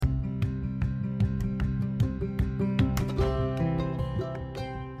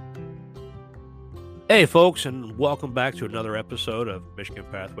Hey, folks, and welcome back to another episode of Michigan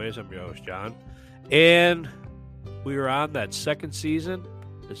Pathways. I'm your host, John, and we are on that second season.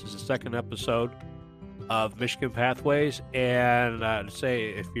 This is the second episode of Michigan Pathways, and to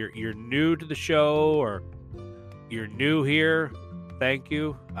say if you're new to the show or you're new here, thank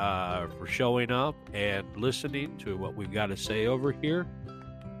you for showing up and listening to what we've got to say over here.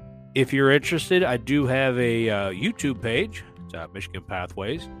 If you're interested, I do have a YouTube page. It's Michigan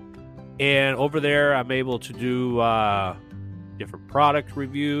Pathways. And over there, I'm able to do different product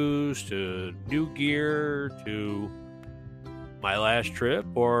reviews, to new gear, to my last trip,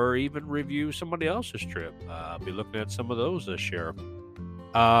 or even review somebody else's trip. I'll be looking at some of those this year.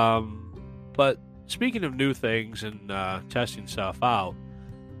 But speaking of new things and testing stuff out,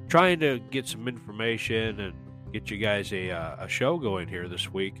 trying to get some information and get you guys a show going here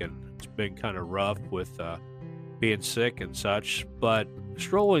this week. And it's been kind of rough with being sick and such, but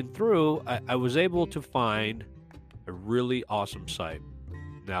strolling through, I was able to find a really awesome site.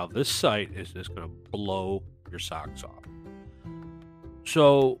 Now, this site is just going to blow your socks off.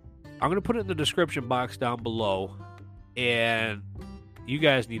 So, I'm going to put it in the description box down below, and you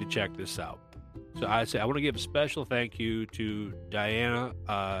guys need to check this out. So, I want to give a special thank you to Diana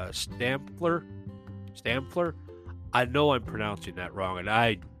Stampfler. I know I'm pronouncing that wrong, and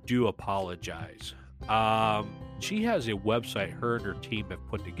I do apologize. She has a website her and her team have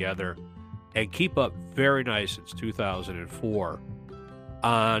put together and keep up very nice since 2004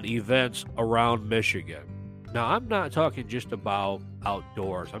 on events around Michigan. Now, I'm not talking just about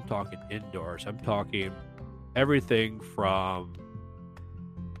outdoors. I'm talking indoors. I'm talking everything from...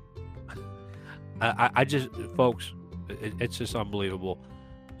 I just... Folks, it's just unbelievable.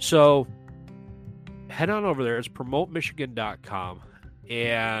 So, head on over there. It's promotemichigan.com,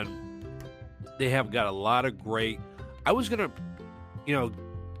 and they have got a lot of great... I was going to,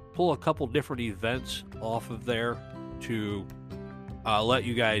 pull a couple different events off of there to let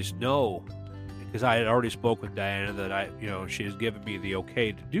you guys know, because I had already spoke with Diana that she has given me the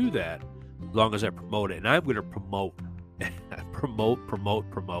okay to do that as long as I promote it. And I'm going to promote.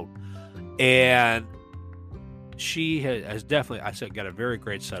 And she has definitely, I said, got a very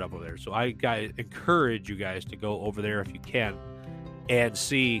great setup over there. So I encourage you guys to go over there if you can and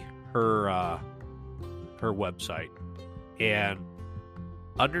see her website. And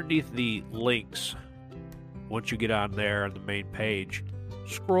underneath the links, once you get on there on the main page,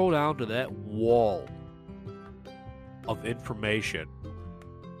 scroll down to that wall of information.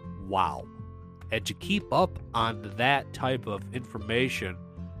 Wow. And to keep up on that type of information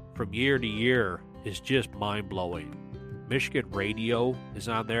from year to year is just mind-blowing. Michigan Radio is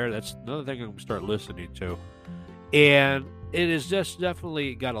on there. That's another thing I'm going to start listening to. And it is just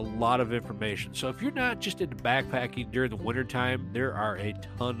definitely got a lot of information. So if you're not just into backpacking during the wintertime, there are a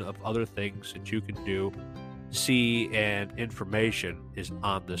ton of other things that you can do, see, and information is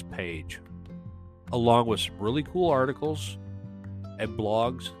on this page, along with some really cool articles and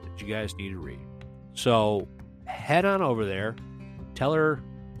blogs that you guys need to read. So head on over there, tell her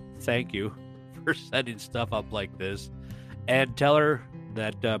thank you for setting stuff up like this, and tell her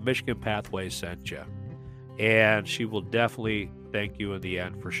that Michigan Pathways sent you. And she will definitely thank you in the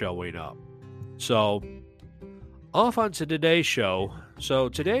end for showing up. So, off onto today's show. So,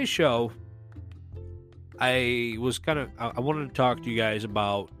 today's show, I wanted to talk to you guys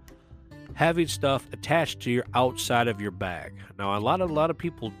about having stuff attached to your outside of your bag. Now, a lot of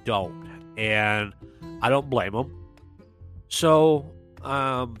people don't, and I don't blame them. So,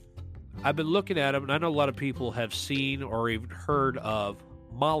 I've been looking at them, and I know a lot of people have seen or even heard of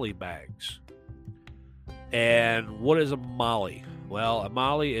MOLLE bags. And what is a MOLLE? Well, a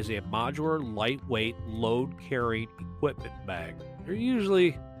MOLLE is a modular, lightweight, load-carrying equipment bag. They're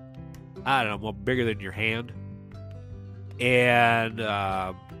usually, bigger than your hand. And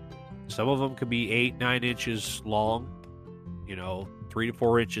some of them can be 8-9 inches long, 3 to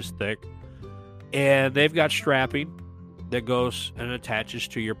 4 inches thick. And they've got strapping that goes and attaches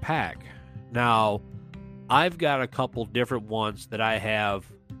to your pack. Now, I've got a couple different ones that I have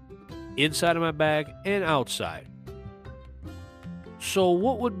inside of my bag and outside. So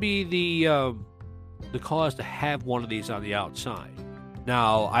what would be the cause to have one of these on the outside?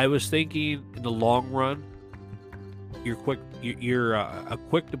 Now, I was thinking in the long run, you're a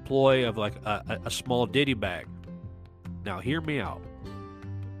quick deploy of like a small ditty bag. Now, hear me out.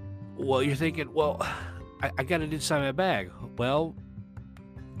 Well, you're thinking, well, I got it inside my bag. Well,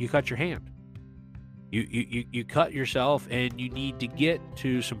 you cut your hand. You cut yourself, and you need to get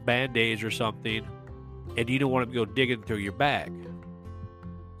to some Band-Aids or something, and you don't want to go digging through your bag.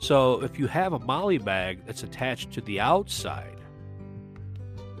 So if you have a MOLLE bag that's attached to the outside,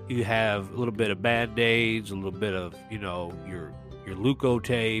 You have a little bit of Band-Aids, a little bit of, your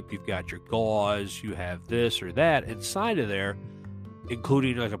Leukotape, you've got your gauze, you have this or that inside of there,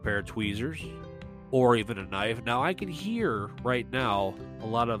 including like a pair of tweezers or even a knife. Now, I can hear right now a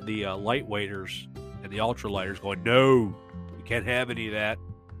lot of the lightweighters and the ultralighters going, no, you can't have any of that.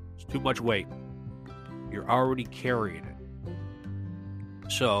 It's too much weight. You're already carrying it.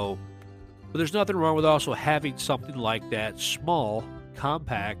 So, but there's nothing wrong with also having something like that, small,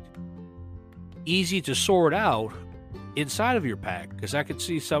 compact, easy to sort out inside of your pack. Because I can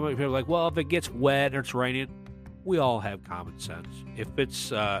see some of you are like, well, if it gets wet or it's raining, we all have common sense. If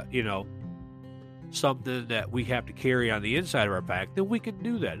it's, something that we have to carry on the inside of our pack, then we can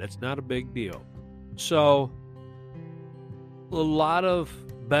do that. That's not a big deal. So, a lot of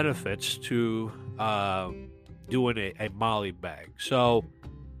benefits to doing a MOLLE bag. So,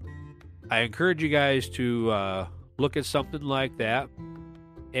 I encourage you guys to look at something like that,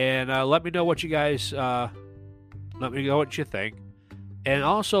 and let me know what you guys, let me know what you think. And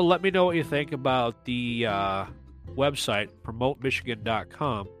also let me know what you think about the website,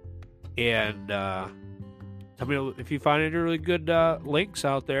 PromoteMichigan.com. And tell me if you find any really good links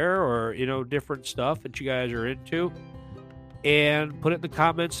out there, or, different stuff that you guys are into. And put it in the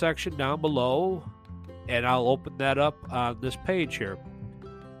comment section down below, and I'll open that up on this page here.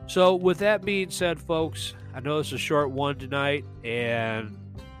 So with that being said, folks, I know this is a short one tonight, and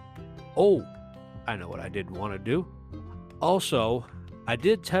I know what I didn't want to do. Also, I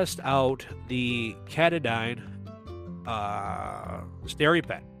did test out the Katadyn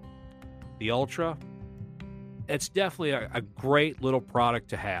SteriPen, the Ultra. It's definitely a great little product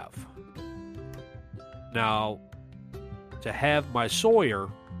to have. Now, to have my Sawyer,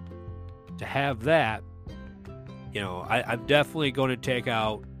 to have that, I'm definitely going to take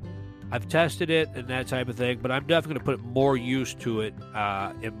out. I've tested it and that type of thing, but I'm definitely going to put more use to it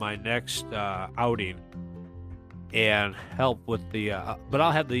in my next outing and help with the. But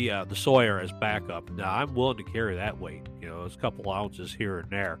I'll have the Sawyer as backup. Now, I'm willing to carry that weight. It's a couple ounces here and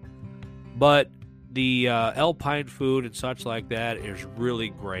there, but the Alpine Food and such like that is really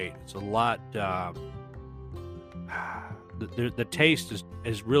great. It's a lot. The taste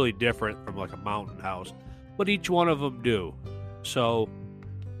is really different from like a Mountain House, but each one of them do. So,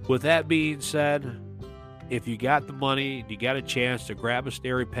 with that being said, if you got the money, you got a chance to grab a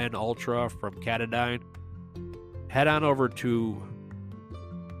SteriPen Ultra from Katadyn, head on over to,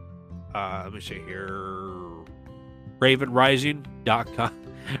 let me see here, RavenRising.com,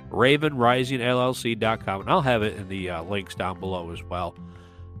 RavenRisingLLC.com, and I'll have it in the links down below as well.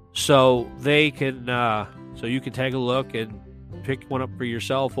 So they can, so you can take a look and pick one up for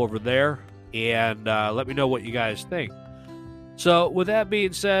yourself over there, and let me know what you guys think. So with that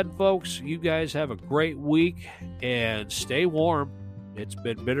being said, folks, you guys have a great week and stay warm. It's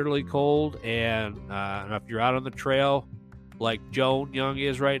been bitterly cold, and if you're out on the trail like Joan Young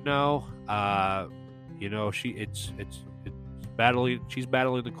is right now, she's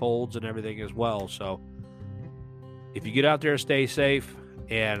battling the colds and everything as well. So if you get out there, stay safe,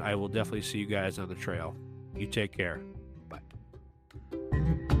 and I will definitely see you guys on the trail. You take care.